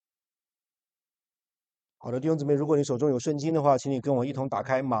好的，弟兄姊妹，如果你手中有圣经的话，请你跟我一同打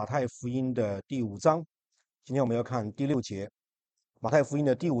开马太福音的第5章。今天我们要看第6节，马太福音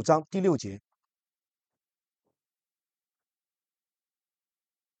的第5章第6节。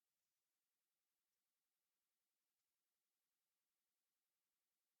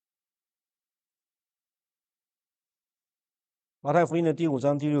马太福音的第5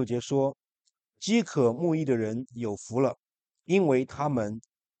章第6节说：饥渴慕义的人有福了，因为他们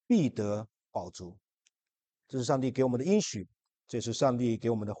必得饱足。这是上帝给我们的应许，这是上帝给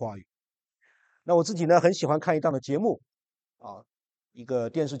我们的话语。那我自己呢，很喜欢看一档的节目啊，一个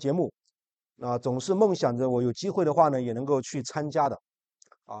电视节目，总是梦想着我有机会的话呢，也能够去参加的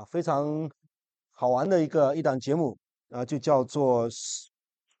非常好玩的一档节目就叫做《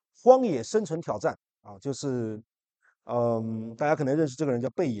荒野生存挑战》就是大家可能认识这个人叫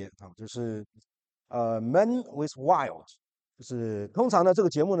贝爷就是Man with Wild，就是通常呢这个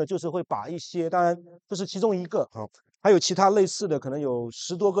节目呢就是会把一些，当然这是其中一个还有其他类似的，可能有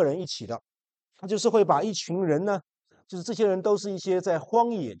10多个人一起的，他就是会把一群人呢，就是这些人都是一些在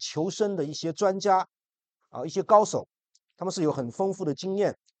荒野求生的一些专家一些高手，他们是有很丰富的经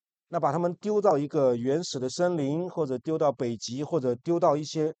验。那把他们丢到一个原始的森林，或者丢到北极，或者丢到一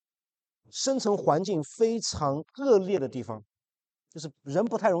些生存环境非常恶劣的地方，就是人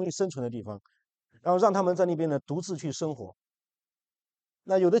不太容易生存的地方，然后让他们在那边呢独自去生活。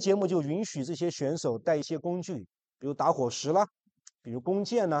那有的节目就允许这些选手带一些工具，比如打火石啦，比如弓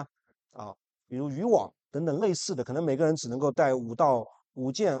箭啦，比如渔网等等类似的，可能每个人只能够带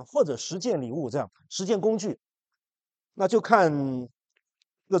5件或者10件礼物，这样10件工具，那就看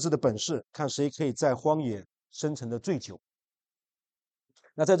各自的本事，看谁可以在荒野生存的最久。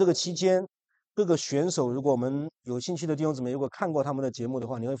那在这个期间，各个选手，如果我们有兴趣的弟兄姊妹，如果看过他们的节目的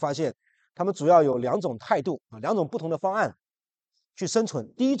话，你会发现他们主要有2种态度2种不同的方案去生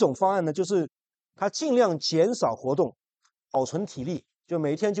存。第一种方案呢，就是他尽量减少活动，保存体力，就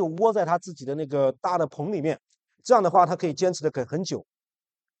每天就窝在他自己的那个大的棚里面，这样的话他可以坚持的很久，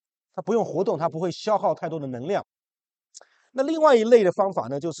他不用活动，他不会消耗太多的能量。那另外一类的方法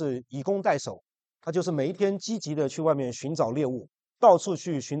呢，就是以工代守，他就是每一天积极的去外面寻找猎物，到处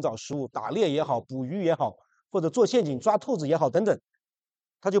去寻找食物，打猎也好，捕鱼也好，或者做陷阱抓兔子也好等等，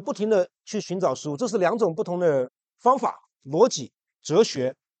他就不停的去寻找食物。这是2种不同的方法、逻辑、哲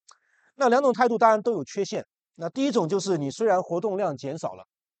学。那2种态度当然都有缺陷。那第一种就是你虽然活动量减少了，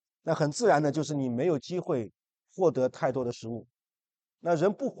那很自然的就是你没有机会获得太多的食物。那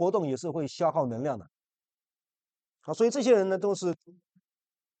人不活动也是会消耗能量的。所以这些人呢，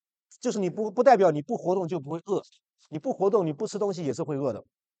就是你不代表你不活动就不会饿，你不活动你不吃东西也是会饿的，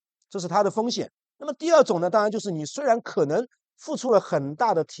这是它的风险。那么第二种呢，当然就是你虽然可能付出了很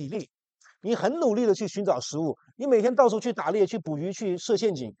大的体力，你很努力的去寻找食物，你每天到处去打猎、去捕鱼、去设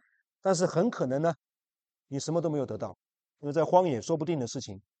陷阱，但是很可能呢，你什么都没有得到，因为在荒野说不定的事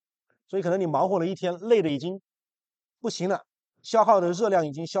情。所以可能你忙活了一天，累的已经不行了，消耗的热量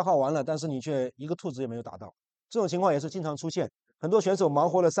已经消耗完了，但是你却一个兔子也没有打到。这种情况也是经常出现，很多选手忙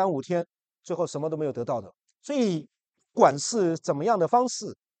活了3、5天，最后什么都没有得到的。所以，不管是怎么样的方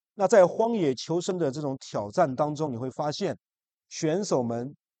式，那在荒野求生的这种挑战当中，你会发现，选手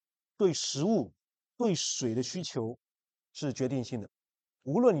们对食物、对水的需求是决定性的。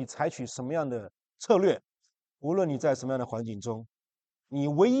无论你采取什么样的策略，无论你在什么样的环境中，你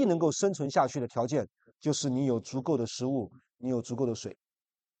唯一能够生存下去的条件，就是你有足够的食物，你有足够的水，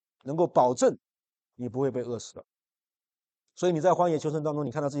能够保证你不会被饿死的。所以你在荒野求生当中，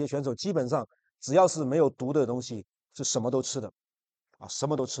你看到这些选手基本上只要是没有毒的东西，是什么都吃的什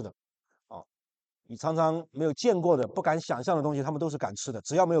么都吃的啊。你常常没有见过的、不敢想象的东西，他们都是敢吃的，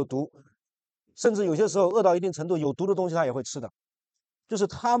只要没有毒，甚至有些时候饿到一定程度，有毒的东西他也会吃的。就是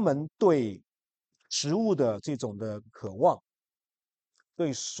他们对食物的这种的渴望，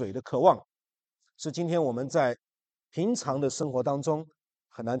对水的渴望，是今天我们在平常的生活当中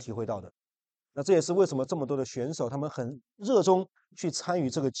很难体会到的。那这也是为什么这么多的选手他们很热衷去参与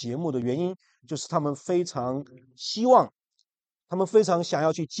这个节目的原因，就是他们非常希望，他们非常想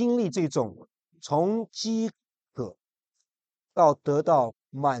要去经历这种从饥渴到得到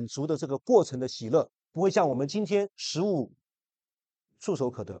满足的这个过程的喜乐，不会像我们今天食物触手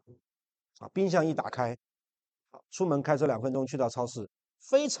可得冰箱一打开，出门开车2分钟去到超市，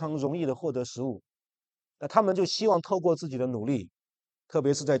非常容易的获得食物。那他们就希望透过自己的努力，特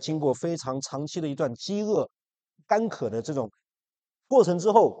别是在经过非常长期的一段饥饿、干渴的这种过程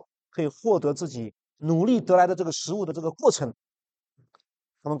之后，可以获得自己努力得来的这个食物的这个过程，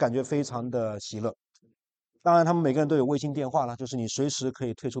他们感觉非常的喜乐。当然，他们每个人都有卫星电话了，就是你随时可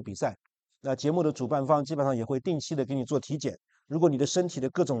以退出比赛。那节目的主办方基本上也会定期的给你做体检，如果你的身体的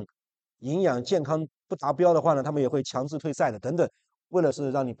各种营养健康不达标的话呢，他们也会强制退赛的等等，为了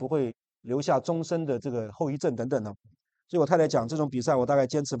是让你不会留下终身的这个后遗症等等呢。所以我太太讲，这种比赛我大概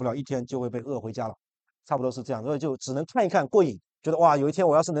坚持不了一天就会被饿回家了，差不多是这样，所以就只能看一看过瘾，觉得哇，有一天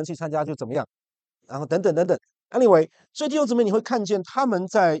我要是能去参加就怎么样，然后等等等等。Anyway，所以弟兄姊妹，你会看见他们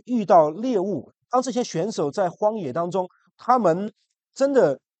在遇到猎物，当这些选手在荒野当中，他们真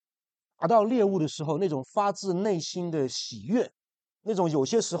的打到猎物的时候，那种发自内心的喜悦，那种有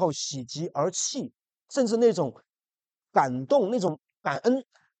些时候喜极而泣，甚至那种感动、那种感恩，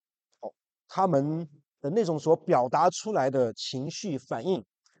哦，他们的那种所表达出来的情绪反应，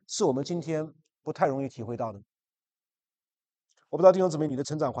是我们今天不太容易体会到的。我不知道弟兄姊妹，你的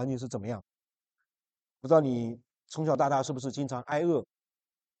成长环境是怎么样？不知道你从小到大是不是经常挨饿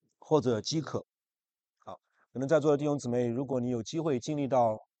或者饥渴？好，可能在座的弟兄姊妹，如果你有机会经历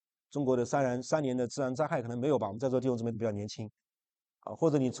到中国的三年的自然灾害，可能没有吧？我们在座的弟兄姊妹都比较年轻啊，或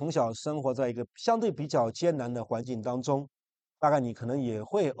者你从小生活在一个相对比较艰难的环境当中，大概你可能也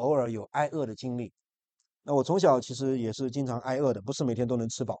会偶尔有挨饿的经历。那我从小其实也是经常挨饿的，不是每天都能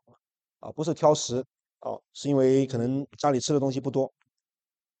吃饱啊，不是挑食啊，是因为可能家里吃的东西不多。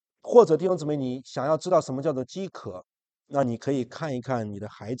或者弟兄姊妹，你想要知道什么叫做饥渴，那你可以看一看你的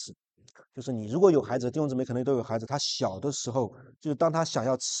孩子，就是你如果有孩子，弟兄姊妹可能都有孩子，他小的时候，就是当他想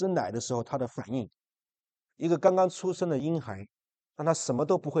要吃奶的时候，他的反应。一个刚刚出生的婴孩，当他什么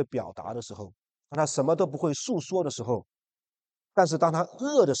都不会表达的时候，当他什么都不会诉说的时候，但是当他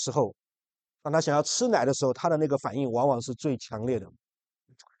饿的时候，当他想要吃奶的时候，他的那个反应往往是最强烈的，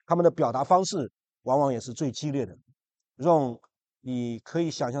他们的表达方式往往也是最激烈的，用你可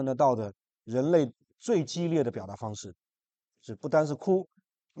以想象得到的人类最激烈的表达方式，是不单是哭、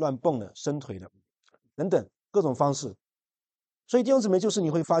乱蹦的、伸腿的等等各种方式。所以弟兄姊妹，就是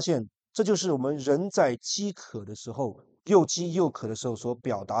你会发现，这就是我们人在饥渴的时候，又饥又渴的时候所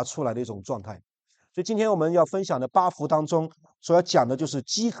表达出来的一种状态。所以今天我们要分享的八福当中，所要讲的就是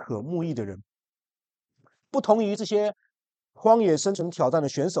饥渴慕义的人。不同于这些荒野生存挑战的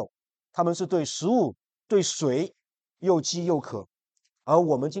选手，他们是对食物、对水又饥又渴，而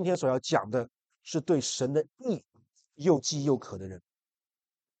我们今天所要讲的是对神的义又饥又渴的人，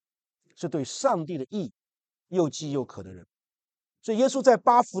是对上帝的义又饥又渴的人。所以耶稣在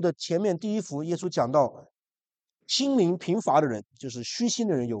八福的前面第一福，耶稣讲到心灵贫乏的人，就是虚心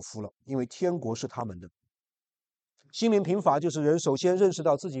的人有福了，因为天国是他们的。心灵贫乏就是人首先认识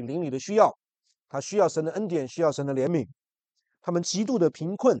到自己灵里的需要，他需要神的恩典，需要神的怜悯。他们极度的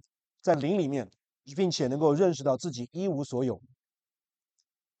贫困在灵里面，并且能够认识到自己一无所有。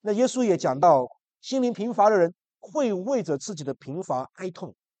那耶稣也讲到，心灵贫乏的人会为着自己的贫乏哀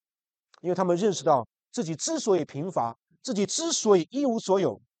痛，因为他们认识到自己之所以贫乏，自己之所以一无所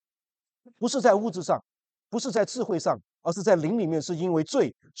有，不是在物质上，不是在智慧上，而是在灵里面，是因为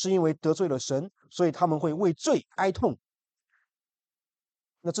罪，是因为得罪了神，所以他们会为罪哀痛。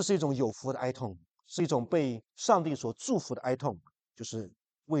那这是一种有福的哀痛，是一种被上帝所祝福的哀痛，就是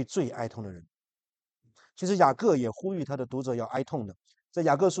为罪哀痛的人。其实雅各也呼吁他的读者要哀痛的，在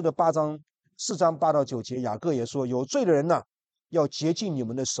雅各书的4章8到9节，雅各也说，有罪的人呢，要洁净你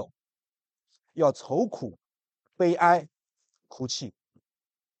们的手，要愁苦、悲哀、哭泣。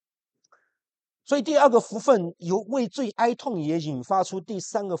所以第二个福分由为罪哀痛，也引发出第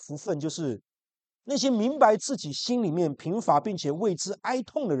三个福分，就是那些明白自己心里面贫乏并且为之哀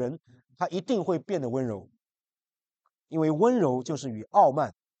痛的人，他一定会变得温柔，因为温柔就是与傲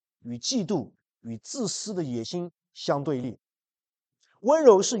慢、与嫉妒、与自私的野心相对立。温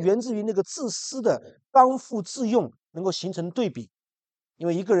柔是源自于那个自私的刚愎自用，能够形成对比。因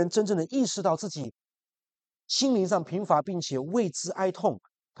为一个人真正的意识到自己心灵上贫乏，并且为之哀痛，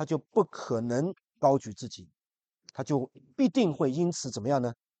他就不可能高举自己，他就必定会因此怎么样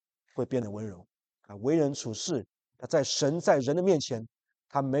呢？会变得温柔啊，为人处事，在神在人的面前，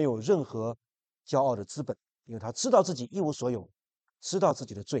他没有任何骄傲的资本，因为他知道自己一无所有，知道自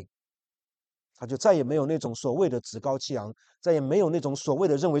己的罪，他就再也没有那种所谓的趾高气扬，再也没有那种所谓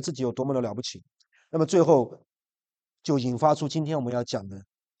的认为自己有多么的了不起。那么最后就引发出今天我们要讲的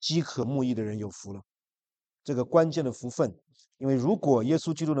饥渴慕义的人有福了，这个关键的福分。因为如果耶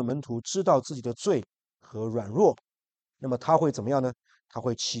稣基督的门徒知道自己的罪和软弱，那么他会怎么样呢？他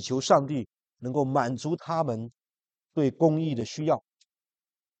会祈求上帝能够满足他们对公义的需要。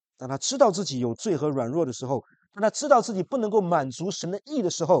当他知道自己有罪和软弱的时候，当他知道自己不能够满足神的义的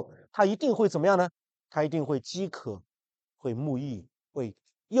时候，他一定会怎么样呢？他一定会饥渴，会慕义，会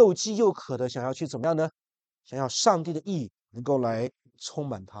又饥又渴的想要去怎么样呢？想要上帝的义能够来充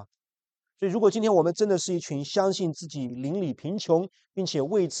满他。所以，如果今天我们真的是一群相信自己邻里贫穷，并且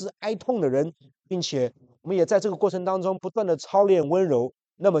为之哀痛的人，并且我们也在这个过程当中不断的操练温柔，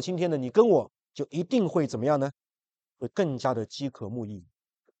那么今天呢，你跟我就一定会怎么样呢？会更加的饥渴慕义，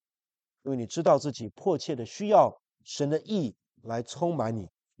因为你知道自己迫切的需要神的义来充满你，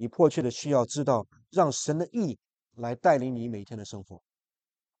你迫切的需要知道让神的义来带领你每天的生活。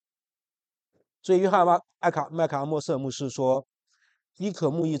所以约翰麦卡阿莫瑟牧师说，饥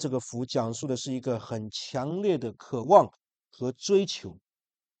渴慕义这个福讲述的是一个很强烈的渴望和追求，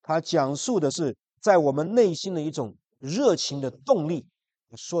它讲述的是在我们内心的一种热情的动力，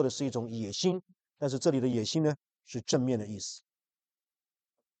说的是一种野心，但是这里的野心呢是正面的意思。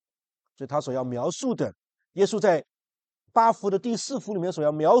所以他所要描述的，耶稣在八福的第4福里面所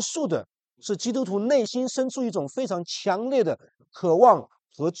要描述的是基督徒内心深处一种非常强烈的渴望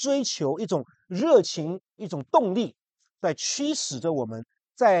和追求，一种热情，一种动力，在驱使着我们，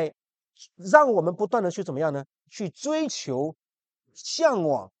在让我们不断的去怎么样呢？去追求、向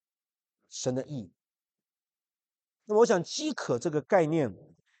往神的意。那么，我想饥渴这个概念，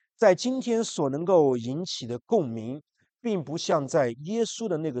在今天所能够引起的共鸣，并不像在耶稣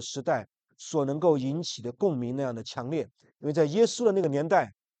的那个时代所能够引起的共鸣那样的强烈，因为在耶稣的那个年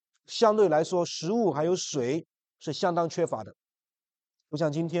代，相对来说，食物还有水是相当缺乏的，不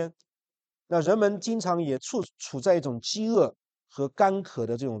像今天。那人们经常也处在一种饥饿和干渴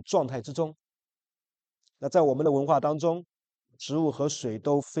的这种状态之中。那在我们的文化当中，食物和水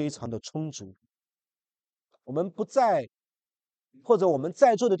都非常的充足。我们不再，或者我们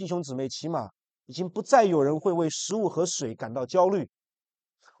在座的弟兄姊妹，起码已经不再有人会为食物和水感到焦虑。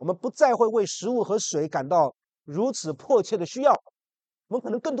我们不再会为食物和水感到如此迫切的需要。我们可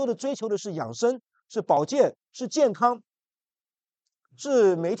能更多的追求的是养生，是保健，是健康，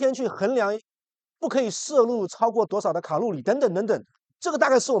是每一天去衡量不可以摄入超过多少的卡路里等等等等。这个大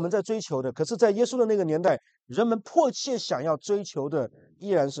概是我们在追求的。可是在耶稣的那个年代，人们迫切想要追求的依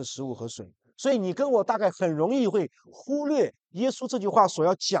然是食物和水。所以你跟我大概很容易会忽略耶稣这句话所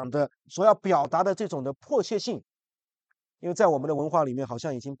要讲的、所要表达的这种的迫切性，因为在我们的文化里面好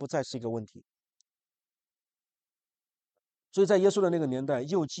像已经不再是一个问题。所以在耶稣的那个年代，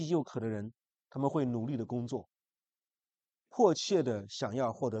又饥又渴的人，他们会努力的工作，迫切的想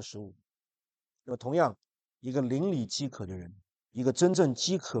要获得食物。那么同样，一个邻里饥渴的人，一个真正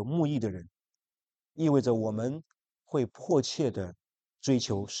饥渴慕义的人，意味着我们会迫切的追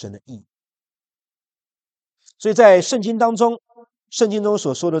求神的义。所以在圣经当中，圣经中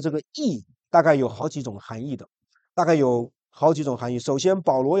所说的这个义，大概有好几种含义的，大概有好几种含义。首先，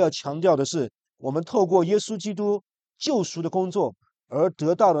保罗要强调的是，我们透过耶稣基督救赎的工作而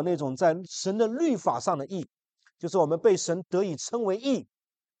得到的那种在神的律法上的义，就是我们被神得以称为义，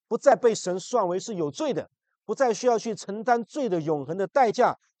不再被神算为是有罪的，不再需要去承担罪的永恒的代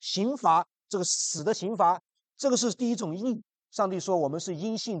价，刑罚，这个死的刑罚，这个是第一种义。上帝说我们是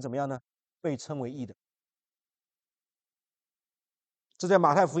因信怎么样呢？被称为义的。这在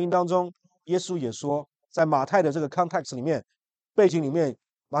马太福音当中，耶稣也说，在马太的这个 context 里面，背景里面，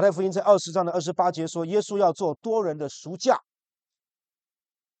马太福音在20章的28节说，耶稣要做多人的赎价。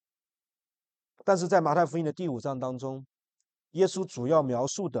但是在马太福音的第5章当中，耶稣主要描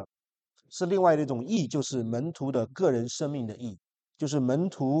述的是另外的一种义，就是门徒的个人生命的义，就是门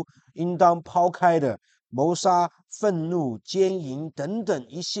徒应当抛开的谋杀、愤怒、奸淫等等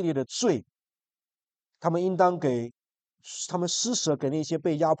一系列的罪，他们应当他们施舍给那些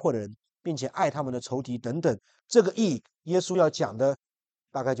被压迫的人，并且爱他们的仇敌等等。这个义，耶稣要讲的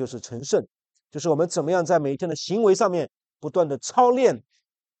大概就是成圣，就是我们怎么样在每一天的行为上面不断的操练，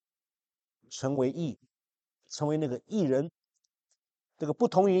成为义，成为那个义人。这个不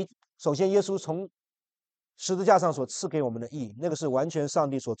同于首先耶稣从十字架上所赐给我们的义，那个是完全上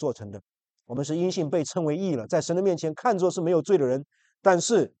帝所做成的。我们是因信被称为义了，在神的面前看作是没有罪的人。但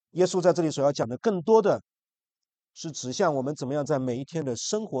是耶稣在这里所要讲的更多的是指向我们怎么样在每一天的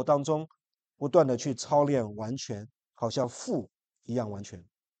生活当中不断的去操练完全，好像父一样完全。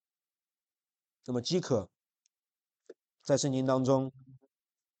那么饥渴在圣经当中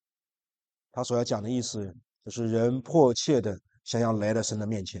他所要讲的意思就是人迫切的想要来到神的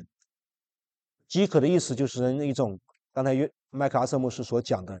面前。饥渴的意思就是人一种刚才麦克阿瑟牧师所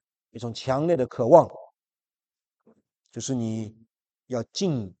讲的一种强烈的渴望，就是你要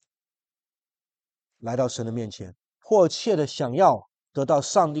来到神的面前，迫切的想要得到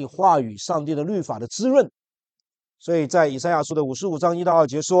上帝话语、上帝的律法的滋润。所以在以赛亚书的55章1到2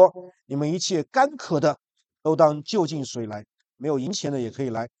节说，你们一切干渴的都当就近水来，没有银钱的也可以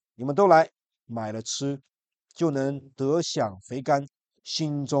来，你们都来买了吃，就能得享肥甘，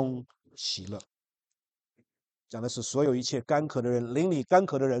心中喜乐。讲的是所有一切干渴的人，灵里干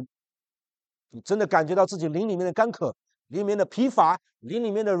渴的人，你真的感觉到自己灵里面的干渴，灵里面的疲乏，灵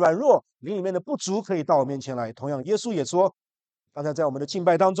里面的软弱，灵里面的不足，可以到我面前来。同样，耶稣也说，刚才在我们的敬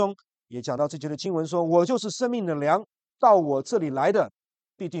拜当中也讲到这节的经文说：“我就是生命的粮，到我这里来的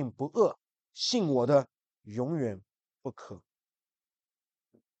必定不饿，信我的永远不渴。”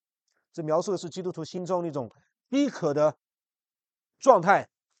这描述的是基督徒心中那种饥渴的状态，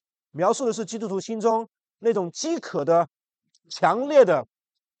描述的是基督徒心中那种饥渴的、强烈的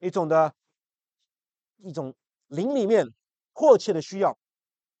一种灵里面迫切的需要。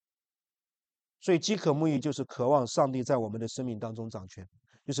所以饥渴慕义就是渴望上帝在我们的生命当中掌权，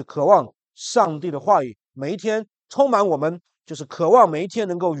就是渴望上帝的话语每一天充满我们，就是渴望每一天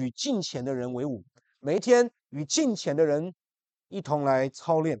能够与敬虔的人为伍，每一天与敬虔的人一同来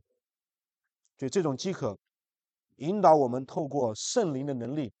操练。所以这种饥渴引导我们透过圣灵的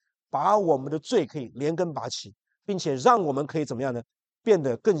能力，把我们的罪可以连根拔起，并且让我们可以怎么样呢？变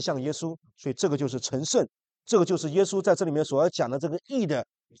得更像耶稣。所以这个就是成圣，这个就是耶稣在这里面所要讲的这个义的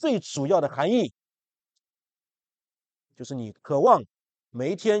最主要的含义，就是你渴望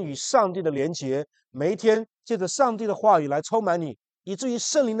每一天与上帝的连结，每一天借着上帝的话语来充满你，以至于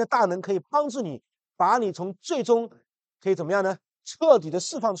圣灵的大能可以帮助你，把你从最终可以怎么样呢？彻底的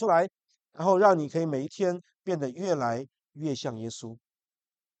释放出来，然后让你可以每一天变得越来越像耶稣，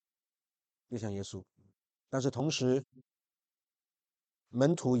越像耶稣。但是同时，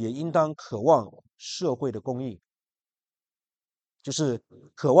门徒也应当渴望社会的公义，就是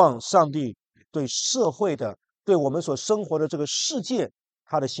渴望上帝对社会的、对我们所生活的这个世界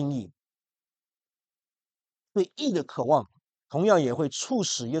他的心意。对义的渴望，同样也会促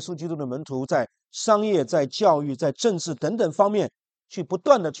使耶稣基督的门徒在商业、在教育、在政治等等方面，去不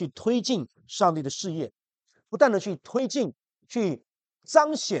断的去推进上帝的事业，不断的去推进、去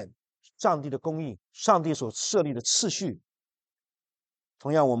彰显上帝的公义、上帝所设立的次序。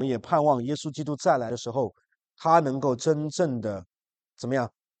同样，我们也盼望耶稣基督再来的时候，他能够真正的怎么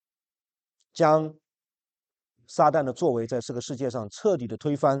样，将撒旦的作为在这个世界上彻底的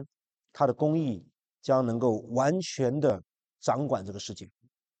推翻，他的公义将能够完全的掌管这个世界。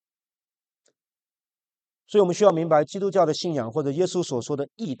所以我们需要明白，基督教的信仰或者耶稣所说的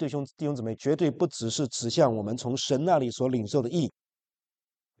义，弟兄姊妹，绝对不只是指向我们从神那里所领受的义，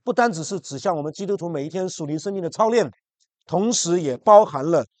不单只是指向我们基督徒每一天属灵生命的操练，同时也包含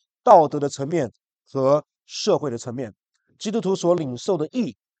了道德的层面和社会的层面。基督徒所领受的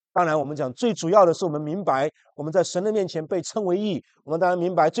义，当然我们讲最主要的是我们明白我们在神的面前被称为义，我们当然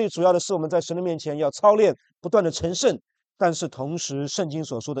明白最主要的是我们在神的面前要操练，不断的成圣。但是同时，圣经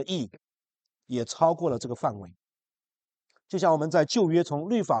所说的义也超过了这个范围。就像我们在旧约从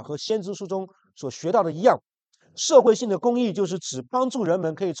律法和先知书中所学到的一样，社会性的公义就是指帮助人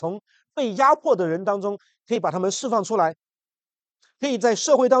们可以从被压迫的人当中，可以把他们释放出来，可以在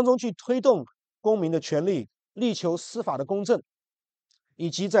社会当中去推动公民的权利，力求司法的公正，以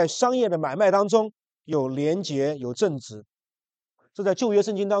及在商业的买卖当中有廉洁、有正直。这在旧约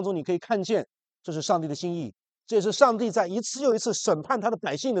圣经当中你可以看见，这是上帝的心意，这也是上帝在一次又一次审判他的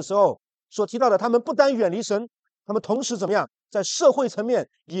百姓的时候所提到的。他们不单远离神，他们同时怎么样，在社会层面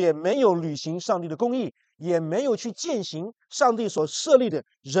也没有履行上帝的公义，也没有去践行上帝所设立的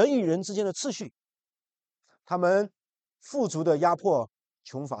人与人之间的次序。他们富足的压迫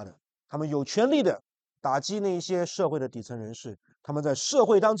穷乏的，他们有权利的打击那一些社会的底层人士，他们在社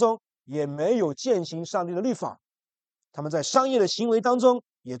会当中也没有践行上帝的律法，他们在商业的行为当中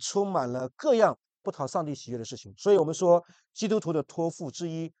也充满了各样不讨上帝喜悦的事情。所以我们说，基督徒的托付之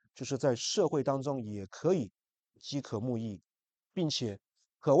一，就是在社会当中也可以饥渴慕义，并且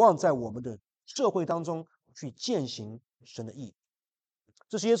渴望在我们的社会当中去践行神的义。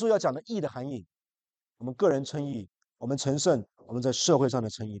这是耶稣要讲的义的含义。我们个人称义，我们成圣，我们在社会上的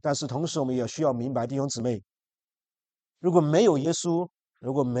称义。但是同时，我们也需要明白，弟兄姊妹，如果没有耶稣，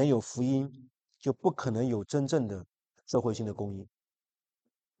如果没有福音，就不可能有真正的社会性的公义。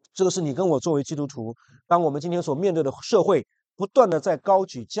这个是你跟我作为基督徒，当我们今天所面对的社会不断的在高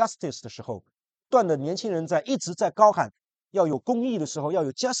举 justice 的时候，不断的年轻人一直在高喊要有公义的时候，要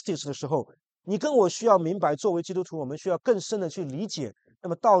有 justice 的时候，你跟我需要明白，作为基督徒，我们需要更深的去理解，那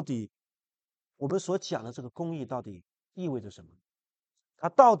么到底我们所讲的这个公义到底意味着什么？它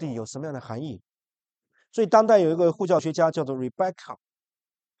到底有什么样的含义？所以当代有一个护教学家叫做 Rebecca，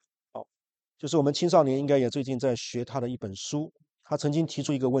 就是我们青少年应该也最近在学他的一本书。他曾经提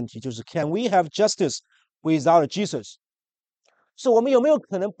出一个问题，就是 Can we have justice without Jesus？ 是我们有没有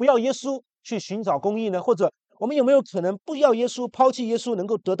可能不要耶稣去寻找公义呢？或者我们有没有可能不要耶稣，抛弃耶稣，能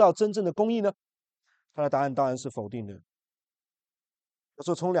够得到真正的公义呢？他的答案当然是否定的。他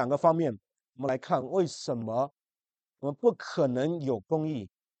说从两个方面我们来看，为什么我们不可能有公义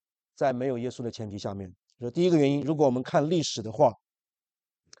在没有耶稣的前提下面。第一个原因，如果我们看历史的话，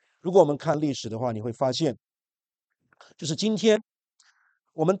你会发现就是今天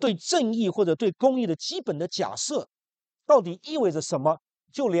我们对正义或者对公义的基本的假设，到底意味着什么？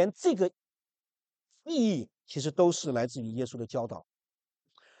就连这个意义，其实都是来自于耶稣的教导。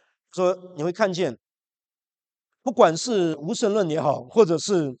说你会看见，不管是无神论也好，或者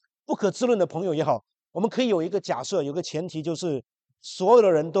是不可知论的朋友也好，我们可以有一个假设，有个前提，就是所有的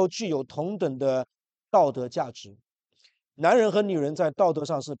人都具有同等的道德价值，男人和女人在道德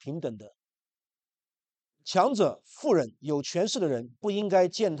上是平等的，强者、富人、有权势的人不应该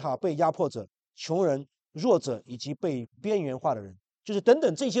践踏被压迫者、穷人、弱者以及被边缘化的人，就是等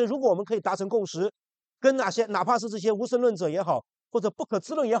等这些。如果我们可以达成共识，跟那些哪怕是这些无神论者也好，或者不可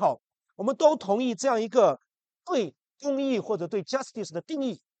知论也好，我们都同意这样一个对公义或者对 justice 的定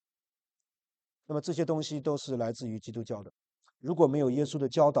义，那么这些东西都是来自于基督教的。如果没有耶稣的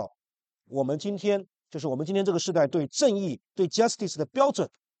教导，我们今天这个时代对正义、对 justice 的标准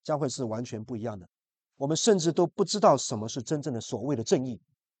将会是完全不一样的。我们甚至都不知道什么是真正的所谓的正义。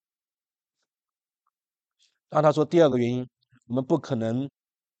那他说第二个原因，我们不可能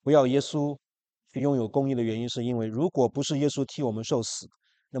不要耶稣去拥有公义的原因，是因为如果不是耶稣替我们受死，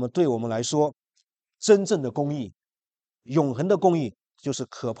那么对我们来说，真正的公义、永恒的公义，就是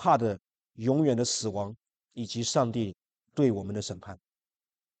可怕的、永远的死亡，以及上帝对我们的审判。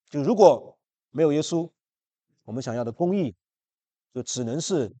就如果没有耶稣，我们想要的公义，就只能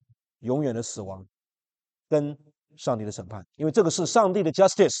是永远的死亡跟上帝的审判，因为这个是上帝的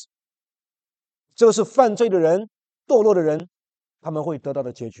justice， 这个是犯罪的人、堕落的人他们会得到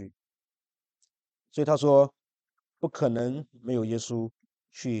的结局。所以他说，不可能没有耶稣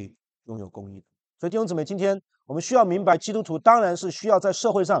去拥有公义。所以弟兄姊妹，今天我们需要明白，基督徒当然是需要在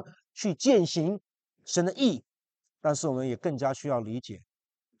社会上去践行神的义，但是我们也更加需要理解，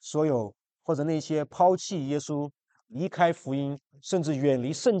所有或者那些抛弃耶稣、离开福音，甚至远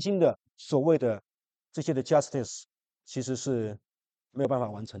离圣经的所谓的这些的 justice， 其实是没有办法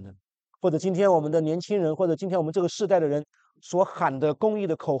完成的。或者今天我们的年轻人，或者今天我们这个世代的人所喊的公义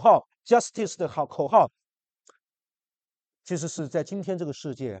的口号、justice 的口号，其实是在今天这个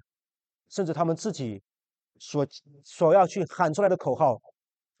世界，甚至他们自己所要去喊出来的口号，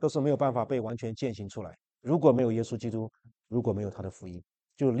都是没有办法被完全践行出来。如果没有耶稣基督，如果没有他的福音，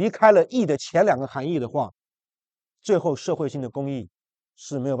就离开了义的前两个含义的话，最后社会性的公义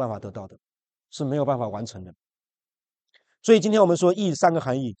是没有办法得到的，是没有办法完成的。所以今天我们说义三个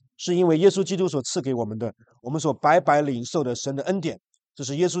含义，是因为耶稣基督所赐给我们的，我们所白白领受的神的恩典，这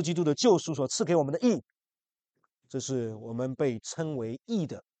是耶稣基督的救赎所赐给我们的义，这是我们被称为义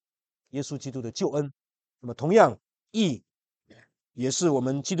的耶稣基督的救恩。那么同样，义也是我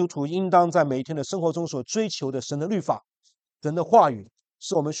们基督徒应当在每一天的生活中所追求的神的律法、神的话语，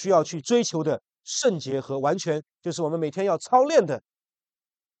是我们需要去追求的圣洁和完全，就是我们每天要操练的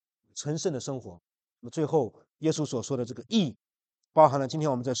成圣的生活。那么最后，耶稣所说的这个义，包含了今天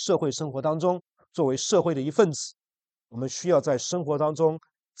我们在社会生活当中，作为社会的一份子，我们需要在生活当中，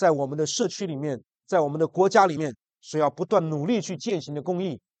在我们的社区里面，在我们的国家里面，需要不断努力去践行的公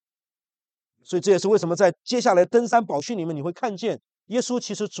义。所以这也是为什么在接下来登山宝训里面，你会看见耶稣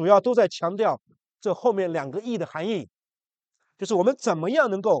其实主要都在强调这后面两个义的含义，就是我们怎么样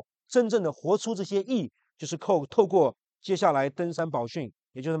能够真正的活出这些义，就是透过接下来登山宝训，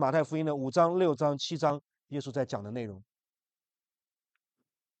也就是马太福音的5章、6章、7章，耶稣在讲的内容。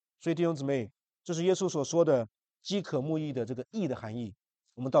所以弟兄姊妹，这是耶稣所说的饥渴慕义的这个义的含义。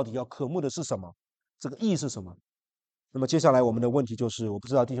我们到底要渴慕的是什么？这个义是什么？那么接下来我们的问题就是，我不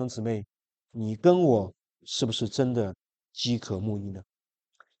知道弟兄姊妹，你跟我是不是真的饥渴慕义呢？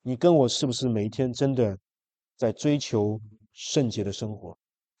你跟我是不是每一天真的在追求圣洁的生活？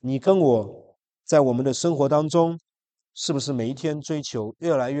你跟我在我们的生活当中，是不是每一天追求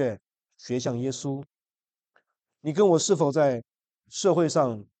越来越学像耶稣？你跟我是否在社会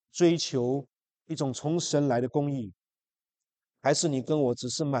上追求一种从神来的公义，还是你跟我只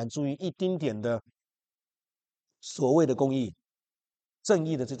是满足于一丁点的所谓的公义、正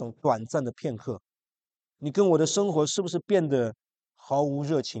义的这种短暂的片刻？你跟我的生活是不是变得毫无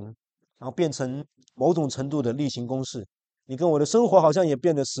热情，然后变成某种程度的例行公事？你跟我的生活好像也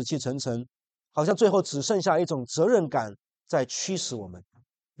变得死气沉沉，好像最后只剩下一种责任感在驱使我们，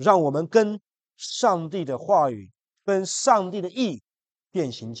让我们跟上帝的话语、跟上帝的意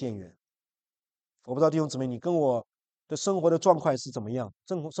渐行渐远。我不知道弟兄姊妹，你跟我的生活的状态是怎么样？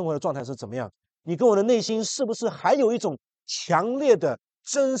生活的状态是怎么样？你跟我的内心是不是还有一种强烈的、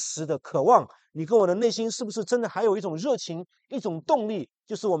真实的渴望？你跟我的内心是不是真的还有一种热情、一种动力，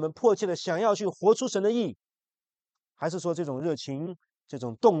就是我们迫切的想要去活出神的意？还是说这种热情、这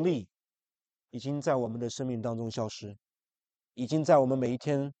种动力已经在我们的生命当中消失，已经在我们每一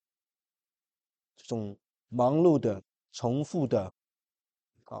天这种忙碌的重复的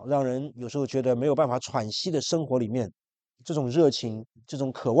让人有时候觉得没有办法喘息的生活里面，这种热情、这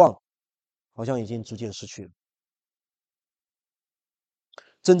种渴望，好像已经逐渐失去了。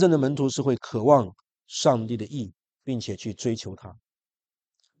真正的门徒是会渴望上帝的义，并且去追求他。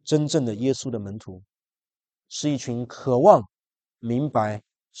真正的耶稣的门徒是一群渴望、明白、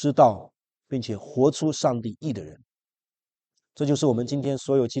知道，并且活出上帝义的人。这就是我们今天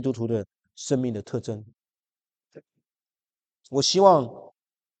所有基督徒的生命的特征。我希望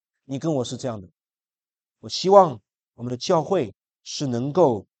你跟我是这样的，我希望我们的教会是能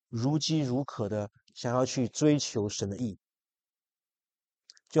够如饥如渴的想要去追求神的义。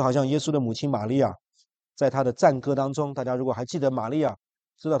就好像耶稣的母亲玛利亚，在她的赞歌当中，大家如果还记得玛利亚，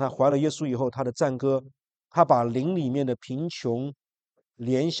知道她怀了耶稣以后，她的赞歌，她把灵里面的贫穷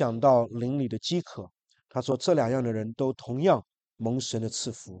联想到灵里的饥渴。她说这两样的人都同样蒙神的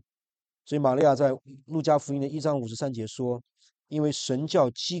赐福。所以玛利亚在路加福音的1章53节说，因为神叫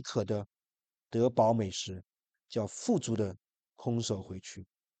饥渴的得饱美食，叫富足的空手回去。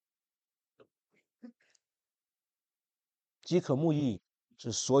饥渴慕义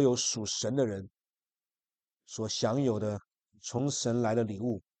是所有属神的人所享有的从神来的礼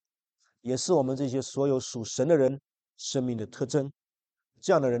物，也是我们这些所有属神的人生命的特征。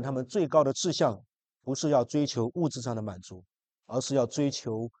这样的人，他们最高的志向不是要追求物质上的满足，而是要追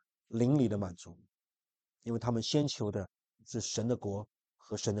求灵里的满足，因为他们先求的是神的国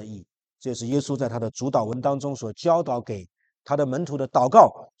和神的义。这也是耶稣在他的主祷文当中所教导给他的门徒的祷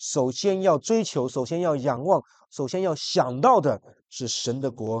告，首先要追求，首先要仰望，首先要想到的是神的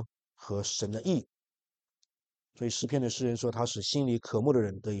国和神的义。所以诗篇的诗人说，他使心里渴慕的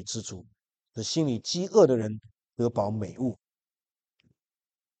人得以知足，使心里饥饿的人得饱美物。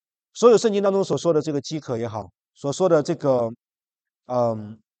所有圣经当中所说的这个饥渴也好，所说的这个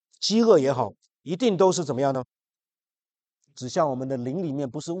饥饿也好，一定都是怎么样呢？指向我们的灵里面，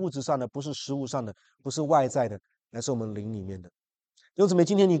不是物质上的，不是食物上的，不是外在的，乃是我们灵里面的。弟兄姊妹，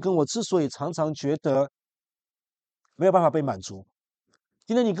今天你跟我之所以常常觉得没有办法被满足，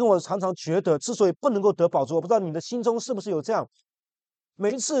今天你跟我常常觉得之所以不能够得饱足，我不知道你的心中是不是有这样，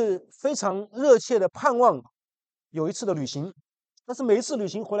每一次非常热切的盼望有一次的旅行，但是每一次旅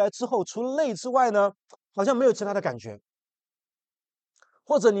行回来之后，除了累之外呢，好像没有其他的感觉。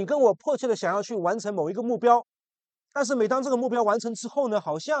或者你跟我迫切的想要去完成某一个目标，但是每当这个目标完成之后呢，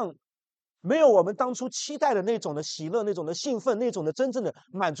好像没有我们当初期待的那种的喜乐、那种的兴奋、那种的真正的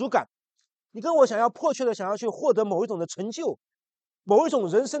满足感。你跟我想要迫切的想要去获得某一种的成就，某一种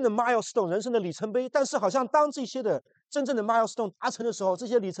人生的 milestone、人生的里程碑，但是好像当这些的真正的 milestone 达成的时候，这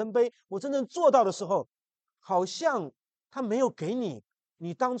些里程碑我真正做到的时候，好像他没有给你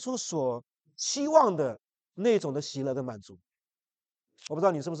你当初所期望的那种的喜乐跟满足。我不知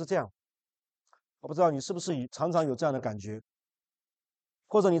道你是不是这样，我不知道你是不是常常有这样的感觉，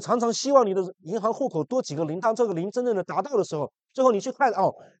或者你常常希望你的银行户口多几个零，当这个零真正的达到的时候，最后你去看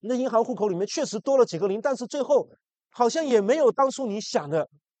你的银行户口里面确实多了几个零，但是最后好像也没有当初你想的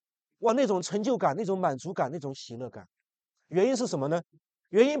那种成就感、那种满足感、那种喜乐感。原因是什么呢？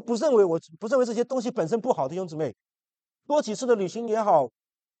原因我不认为这些东西本身不好，弟兄姊妹，多几次的旅行也好，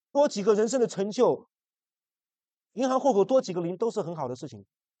多几个人生的成就，银行户口多几个零都是很好的事情。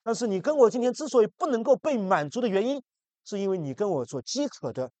但是你跟我今天之所以不能够被满足的原因，是因为你跟我所饥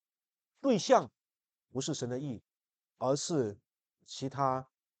渴的对象不是神的义，而是其他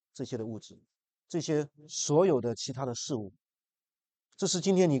这些的物质，这些所有的其他的事物。这是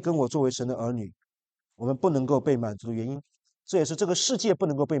今天你跟我作为神的儿女，我们不能够被满足的原因，这也是这个世界不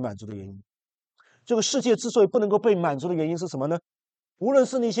能够被满足的原因。这个世界之所以不能够被满足的原因是什么呢？无论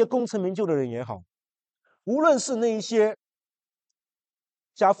是那些功成名就的人也好，无论是那一些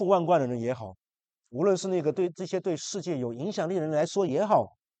家富万贯的人也好，无论是那个对这些对世界有影响力的人来说也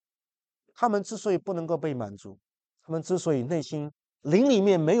好，他们之所以不能够被满足，他们之所以内心灵里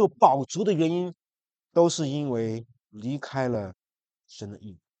面没有饱足的原因，都是因为离开了神的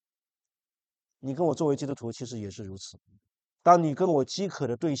意。你跟我作为基督徒其实也是如此。当你跟我饥渴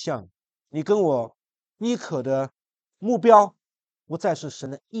的对象，你跟我饥渴的目标不再是神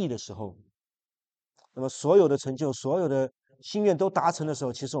的意的时候，那么所有的成就、所有的心愿都达成的时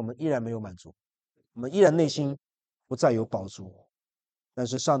候，其实我们依然没有满足，我们依然内心不再有饱足。但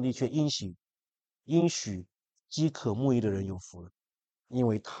是上帝却应许饥渴慕义的人有福了，因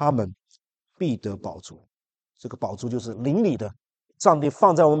为他们必得饱足。这个饱足就是灵里的，上帝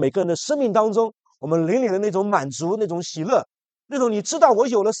放在我们每个人的生命当中，我们灵里的那种满足、那种喜乐，那种你知道我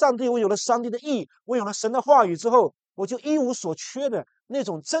有了上帝，我有了上帝的义，我有了神的话语之后，我就一无所缺的那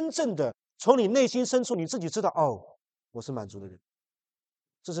种真正的从你内心深处你自己知道，我是满足的人。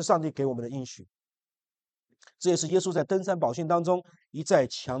这是上帝给我们的应许。这也是耶稣在登山宝训当中一再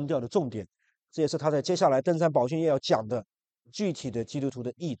强调的重点，这也是他在接下来登山宝训要讲的具体的基督徒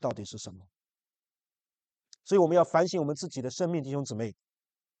的义到底是什么。所以我们要反省我们自己的生命，弟兄姊妹，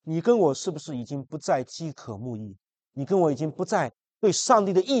你跟我是不是已经不再饥渴慕义？你跟我已经不再对上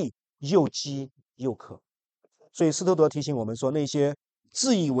帝的义又饥又渴。所以斯托德提醒我们说，那些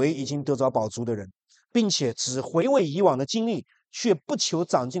自以为已经得着饱足的人，并且只回味以往的经历，却不求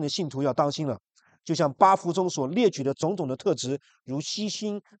长进的信徒要当心了。就像八福中所列举的种种的特质，如悉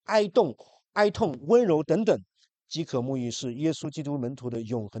心、哀痛、温柔等等，饥渴慕义是耶稣基督门徒的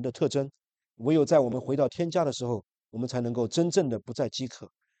永恒的特征。唯有在我们回到天家的时候，我们才能够真正的不再饥渴，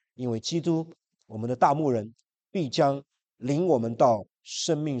因为基督，我们的大牧人，必将领我们到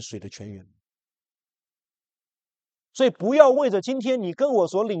生命水的泉源。所以不要为着今天你跟我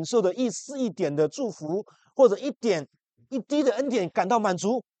所领受的一丝一点的祝福，或者一滴的恩典感到满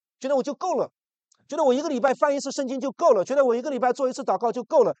足，觉得我就够了，觉得我一个礼拜翻一次圣经就够了，觉得我一个礼拜做一次祷告就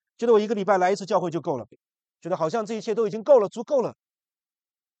够了，觉得我一个礼拜来一次教会就够了，觉得好像这一切都已经够了，足够了。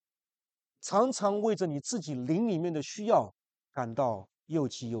常常为着你自己灵里面的需要感到又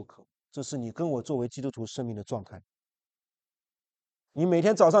饥又渴，这是你跟我作为基督徒生命的状态。你每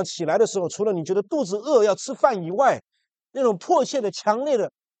天早上起来的时候，除了你觉得肚子饿要吃饭以外，那种迫切的、强烈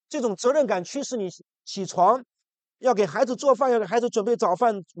的这种责任感驱使你起床，要给孩子做饭，要给孩子准备早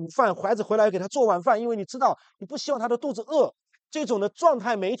饭、午饭，孩子回来给他做晚饭，因为你知道你不希望他的肚子饿。这种的状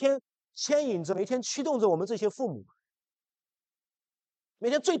态每一天牵引着，每天驱动着我们这些父母。每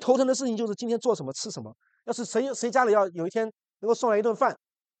天最头疼的事情就是今天做什么吃什么。要是谁家里要有一天能够送来一顿饭，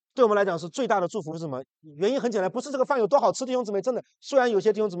对我们来讲是最大的祝福。是什么？原因很简单，不是这个饭有多好吃，弟兄姊妹，真的，虽然有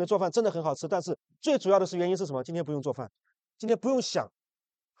些弟兄姊妹做饭真的很好吃，但是最主要的是原因是什么？今天不用做饭，今天不用想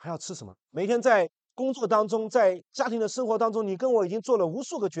还要吃什么。每天在工作当中，在家庭的生活当中，你跟我已经做了无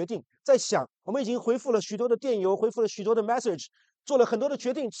数个决定，在想，我们已经回复了许多的电邮，回复了许多的 message， 做了很多的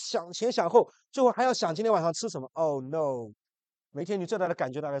决定，想前想后，最后还要想今天晚上吃什么。Oh no！每天你最大的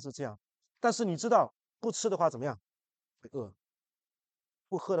感觉大概是这样，但是你知道不吃的话怎么样？会饿，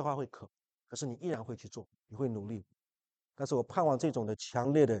不喝的话会渴，可是你依然会去做，你会努力。但是我盼望这种的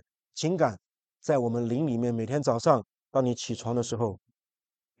强烈的情感，在我们灵里面，每天早上当你起床的时候，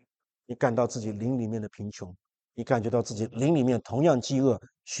你感到自己灵里面的贫穷，你感觉到自己灵里面同样饥饿，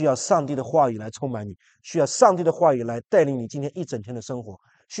需要上帝的话语来充满你，需要上帝的话语来带领你今天一整天的生活，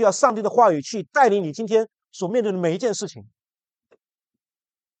需要上帝的话语去带领你今天所面对的每一件事情。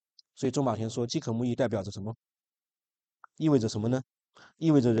所以周马田说，饥渴慕义代表着什么？意味着什么呢？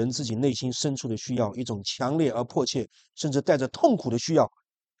意味着人自己内心深处的需要，一种强烈而迫切，甚至带着痛苦的需要。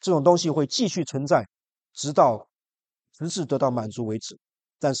这种东西会继续存在，直至得到满足为止。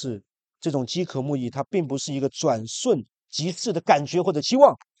但是这种饥渴慕义，它并不是一个转瞬即逝的感觉或者期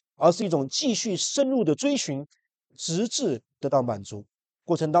望，而是一种继续深入的追寻，直至得到满足。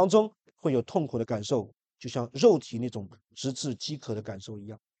过程当中会有痛苦的感受，就像肉体那种直至饥渴的感受一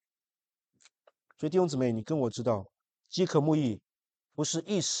样。所以弟兄姊妹，你跟我知道，饥渴慕义不是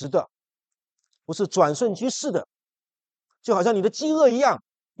一时的，不是转瞬即逝的，就好像你的饥饿一样，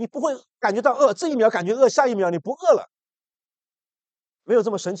你不会感觉到饿，这一秒感觉饿，下一秒你不饿了，没有这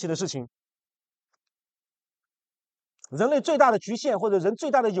么神奇的事情。人类最大的局限，或者人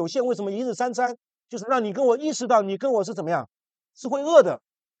最大的有限，为什么一日三餐，就是让你跟我意识到，你跟我是怎么样，是会饿的，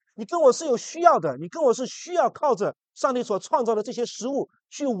你跟我是有需要的，你跟我是需要靠着上帝所创造的这些食物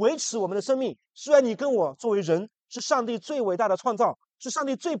去维持我们的生命。虽然你跟我作为人是上帝最伟大的创造，是上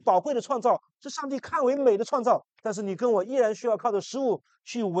帝最宝贵的创造，是上帝看为美的创造，但是你跟我依然需要靠着食物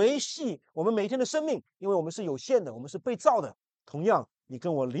去维系我们每天的生命，因为我们是有限的，我们是被造的。同样，你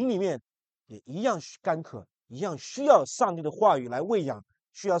跟我灵里面也一样干渴，一样需要上帝的话语来喂养，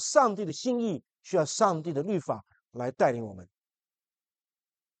需要上帝的心意，需要上帝的律法来带领我们。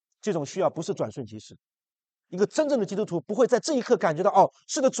这种需要不是转瞬即逝。一个真正的基督徒不会在这一刻感觉到，哦，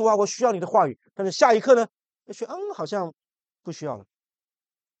是的，主啊，我需要你的话语。但是下一刻呢，也许好像不需要了。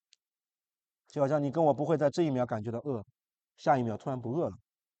就好像你跟我不会在这一秒感觉到饿，下一秒突然不饿了。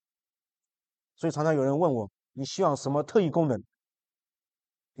所以常常有人问我，你希望什么特异功能？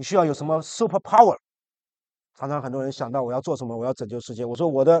你需要有什么 super power？ 常常很多人想到我要做什么，我要拯救世界。我说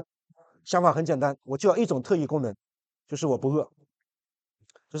我的想法很简单，我就要一种特异功能，就是我不饿。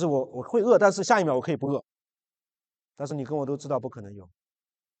就是我会饿，但是下一秒我可以不饿。但是你跟我都知道不可能有，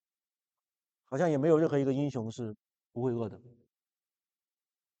好像也没有任何一个英雄是不会饿的。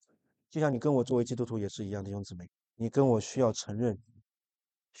就像你跟我作为基督徒也是一样的，弟兄姊妹，你跟我需要承认，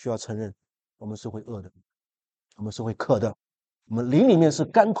我们是会饿的，我们是会渴的，我们灵里面是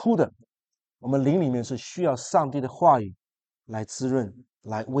干枯的，我们灵里面是需要上帝的话语来滋润、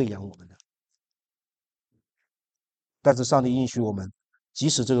来喂养我们的。但是上帝应许我们，即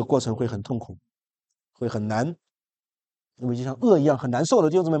使这个过程会很痛苦，会很难，因为就像饿一样很难受的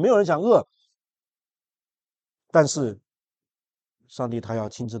弟兄姊妹，没有人想饿，但是上帝他要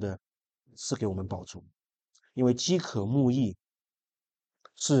亲自的赐给我们饱足，因为饥渴慕义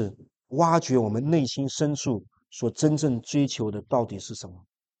是挖掘我们内心深处所真正追求的到底是什么。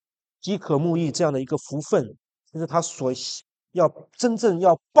饥渴慕义这样的一个福分，就是他所要真正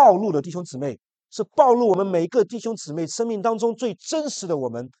要暴露的弟兄姊妹，是暴露我们每一个弟兄姊妹生命当中最真实的我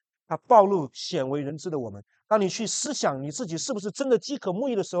们，他暴露鲜为人知的我们。当你去思想你自己是不是真的饥渴慕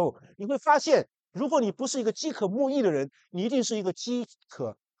义的时候，你会发现，如果你不是一个饥渴慕义的人，你一定是一个饥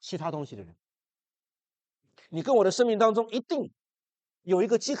渴其他东西的人。你跟我的生命当中一定有一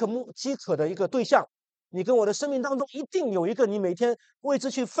个饥渴的一个对象，你跟我的生命当中一定有一个你每天为之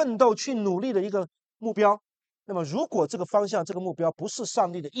去奋斗、去努力的一个目标。那么，如果这个方向、这个目标不是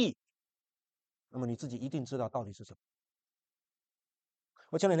上帝的意，那么你自己一定知道到底是什么。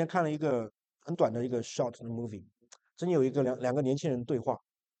我前两天看了一个很短的一个 short movie， 真有一个两个年轻人对话，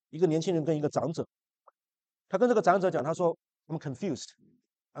一个年轻人跟一个长者，他跟这个长者讲，他说 I'm confused，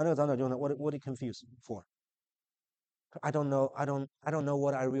 那个长者就问 What are you confused for？ I don't know, I don't know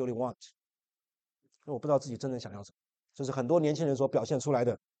what I really want。我不知道自己真正想要什么，这是很多年轻人所表现出来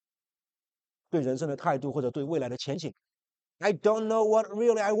的对人生的态度或者对未来的前景。I don't know what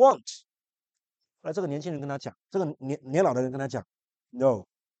really I want。后来这个年轻人跟他讲，这个年老的人跟他讲 ，No,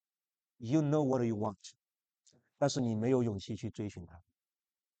 you know what you want， 但是你没有勇气去追寻它。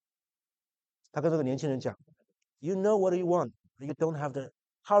他跟这个年轻人讲 ，You know what you want, but you don't have the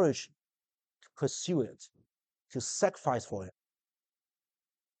courage to pursue it, to sacrifice for it。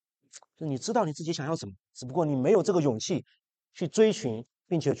就你知道你自己想要什么，只不过你没有这个勇气去追寻，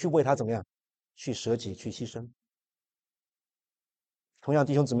并且去为他怎么样，去舍己，去牺牲。同样，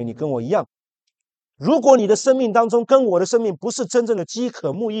弟兄姊妹，你跟我一样，如果你的生命当中跟我的生命不是真正的饥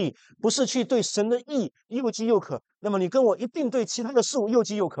渴慕义，不是去对神的义又饥又渴，那么你跟我一定对其他的事物又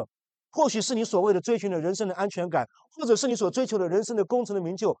饥又渴。或许是你所谓的追寻的人生的安全感，或者是你所追求的人生的功成的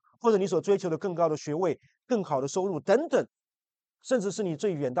名就，或者你所追求的更高的学位、更好的收入等等，甚至是你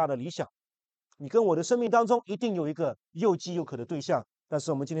最远大的理想。你跟我的生命当中一定有一个又饥又渴的对象，但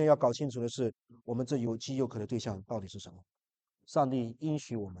是我们今天要搞清楚的是，我们这有饥又渴的对象到底是什么？上帝应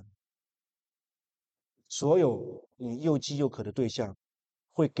许我们，所有你又饥又渴的对象，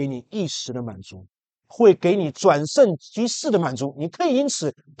会给你一时的满足，会给你转瞬即逝的满足，你可以因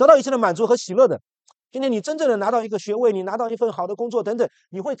此得到一切的满足和喜乐的。今天你真正的拿到一个学位，你拿到一份好的工作等等，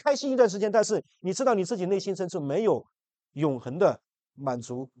你会开心一段时间，但是你知道你自己内心深处没有永恒的满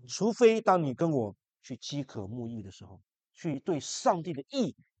足，除非当你跟我去饥渴慕义的时候，去对上帝的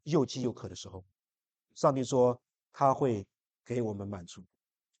义又饥又渴的时候，上帝说他会给我们满足。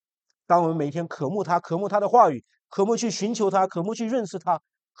当我们每天渴慕他，渴慕他的话语，渴慕去寻求他，渴慕去认识他，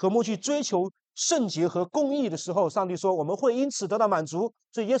渴慕去追求圣洁和公义的时候，上帝说我们会因此得到满足。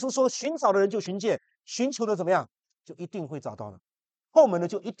所以耶稣说，寻找的人就寻见，寻求的怎么样，就一定会找到的。后门的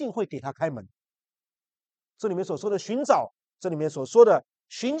就一定会给他开门。这里面所说的寻找，这里面所说的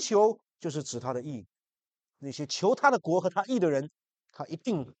寻求，就是指他的义。那些求他的国和他义的人，他一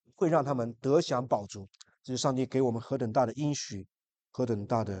定会让他们得享饱足。这是上帝给我们何等大的应许，何等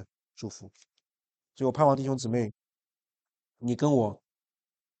大的祝福。所以我盼望弟兄姊妹，你跟我，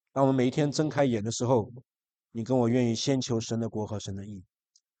当我们每一天睁开眼的时候，你跟我愿意先求神的国和神的义。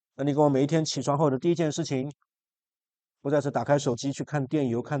那你跟我每一天起床后的第一件事情，不再是打开手机去看电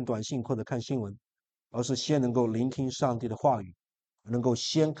邮、看短信或者看新闻，而是先能够聆听上帝的话语，能够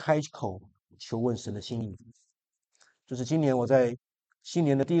先开口求问神的心意。就是今年我在新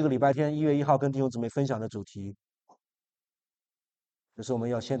年的第一个礼拜天，1月1号跟弟兄姊妹分享的主题，就是我们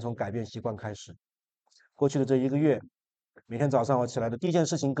要先从改变习惯开始。过去的这一个月，每天早上我起来的第一件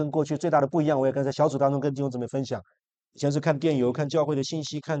事情跟过去最大的不一样，我也跟在小组当中跟弟兄姊妹分享。以前是看电邮、看教会的信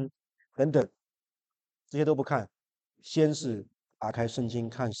息、看等等，这些都不看，先是打开圣经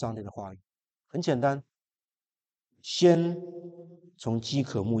看上帝的话语，很简单，先从饥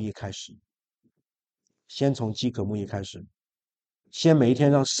渴慕义开始，先从饥渴慕义开始，先每一天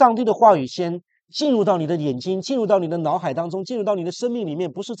让上帝的话语先进入到你的眼睛，进入到你的脑海当中，进入到你的生命里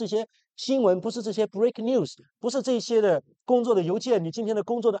面，不是这些新闻，不是这些 break news， 不是这些的工作的邮件，你今天的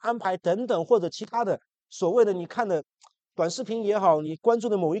工作的安排等等，或者其他的所谓的你看的短视频也好，你关注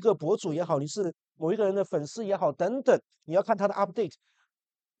的某一个博主也好，你是某一个人的粉丝也好等等，你要看他的 update，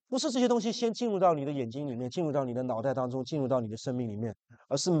 不是这些东西先进入到你的眼睛里面，进入到你的脑袋当中，进入到你的生命里面，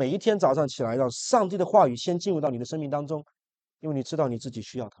而是每一天早上起来，让上帝的话语先进入到你的生命当中，因为你知道你自己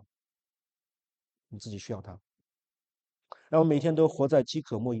需要它，你自己需要它。然后每天都活在饥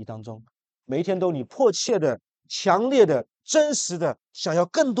渴慕义当中，每一天都你迫切的强烈的、真实的想要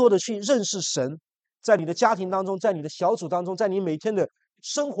更多的去认识神，在你的家庭当中，在你的小组当中，在你每天的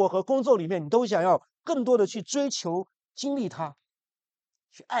生活和工作里面，你都想要更多的去追求、经历他，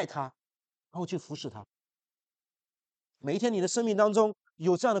去爱他，然后去服侍他。每一天你的生命当中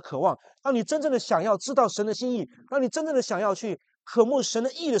有这样的渴望，当你真正的想要知道神的心意，当你真正的想要去渴慕神的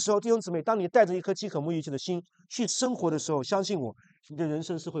意的时候，弟兄姊妹，当你带着一颗饥渴沐浴的心去生活的时候，相信我，你的人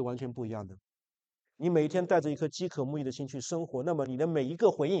生是会完全不一样的。你每一天带着一颗饥渴沐浴的心去生活，那么你的每一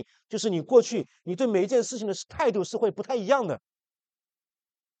个回应，就是你过去你对每一件事情的态度是会不太一样的。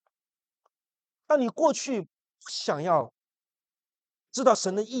当你过去想要知道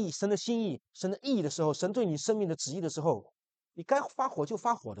神的意义、神的心意、神的意义的时候，神对你生命的旨意的时候，你该发火就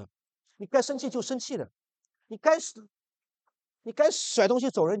发火的，你该生气就生气的，你该你该甩东西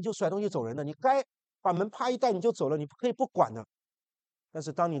走人你就甩东西走人的，你该把门啪一带你就走了，你可以不管的。但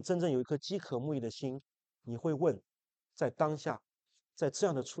是当你真正有一颗饥渴沐浴的心，你会问，在当下，在这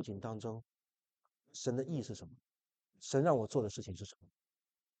样的处境当中，神的意义是什么？神让我做的事情是什么？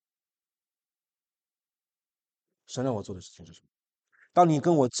神让我做的事情是什么？当你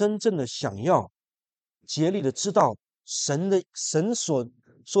跟我真正的想要竭力的知道神所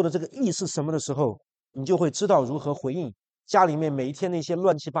说的这个意是什么的时候，你就会知道如何回应家里面每一天那些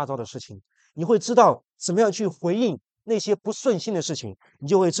乱七八糟的事情，你会知道怎么样去回应那些不顺心的事情，你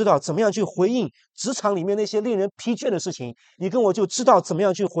就会知道怎么样去回应职场里面那些令人疲倦的事情，你跟我就知道怎么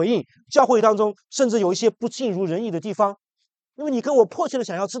样去回应教会当中甚至有一些不尽如人意的地方。因为你跟我迫切的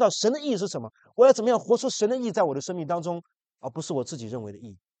想要知道神的意是什么，我要怎么样活出神的意在我的生命当中，而不是我自己认为的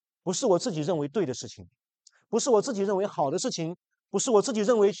意，不是我自己认为对的事情，不是我自己认为好的事情，不是我自己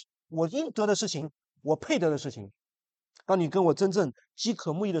认为我应得的事情，我配得的事情。当你跟我真正饥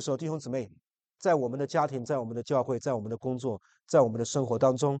渴慕义的时候，弟兄姊妹，在我们的家庭，在我们的教会，在我们的工作，在我们的生活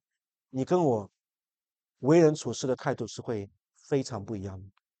当中，你跟我为人处事的态度是会非常不一样的，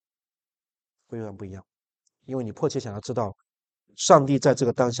非常不一样，因为你迫切想要知道上帝在这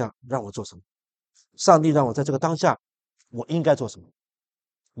个当下让我做什么，上帝让我在这个当下我应该做什么。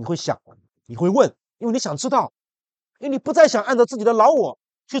你会想，你会问，因为你想知道，因为你不再想按照自己的老我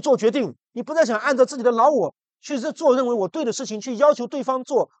去做决定，你不再想按照自己的老我去做认为我对的事情，去要求对方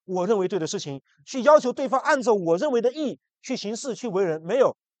做我认为对的事情，去要求对方按照我认为的义去行事去为人。没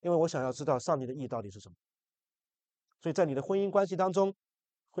有，因为我想要知道上帝的义到底是什么。所以在你的婚姻关系当中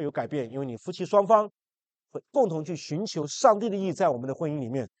会有改变，因为你夫妻双方会共同去寻求上帝的义在我们的婚姻里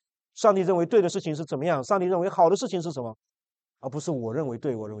面。上帝认为对的事情是怎么样，上帝认为好的事情是什么，而不是我认为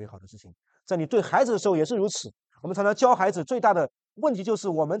对我认为好的事情。在你对孩子的时候也是如此，我们常常教孩子最大的问题就是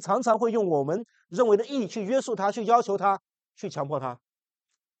我们常常会用我们认为的义去约束他，去要求他，去强迫他。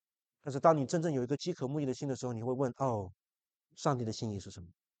但是当你真正有一个饥渴慕义的心的时候，你会问，哦，上帝的心意是什么？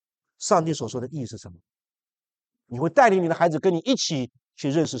上帝所说的义是什么？你会带领你的孩子跟你一起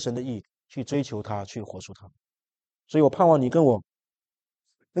去认识神的义，去追求他，去活出他。所以我盼望你跟我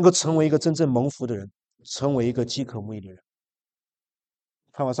能够成为一个真正蒙福的人，成为一个饥渴慕义的人。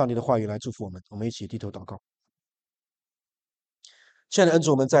盼望上帝的话语来祝福我们，我们一起低头祷告。亲爱的恩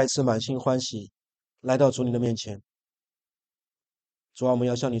主，我们再一次满心欢喜来到主你的面前。主啊，我们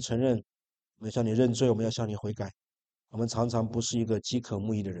要向你承认，我们要向你认罪，我们要向你悔改。我们常常不是一个饥渴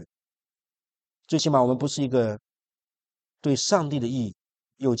慕义的人，最起码我们不是一个对上帝的义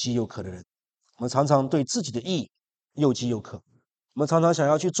又饥又渴的人。我们常常对自己的义又饥又渴。我们常常想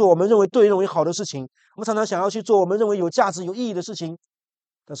要去做我们认为对、认为好的事情，我们常常想要去做我们认为有价值、有意义的事情，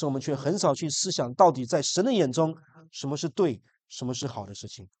但是我们却很少去思想，到底在神的眼中，什么是对，什么是好的事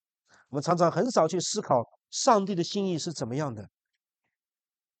情。我们常常很少去思考上帝的心意是怎么样的。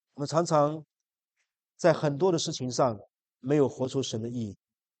我们常常在很多的事情上没有活出神的意义，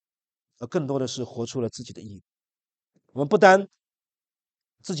而更多的是活出了自己的意义。我们不单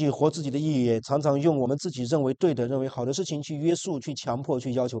自己活自己的意义，也常常用我们自己认为对的、认为好的事情去约束、去强迫、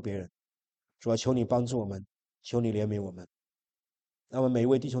去要求别人。主啊，求你帮助我们，求你怜悯我们，让我们每一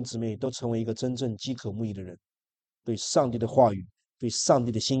位弟兄姊妹都成为一个真正饥渴慕义的人，对上帝的话语、对上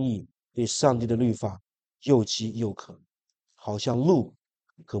帝的心意、对上帝的律法又饥又渴，好像鹿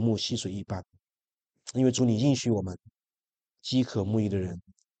渴慕溪水一般。因为主你应许我们，饥渴慕义的人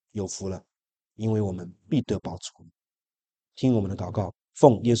有福了，因为我们必得饱足。听我们的祷告，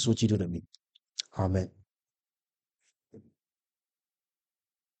奉耶稣基督的名，阿门。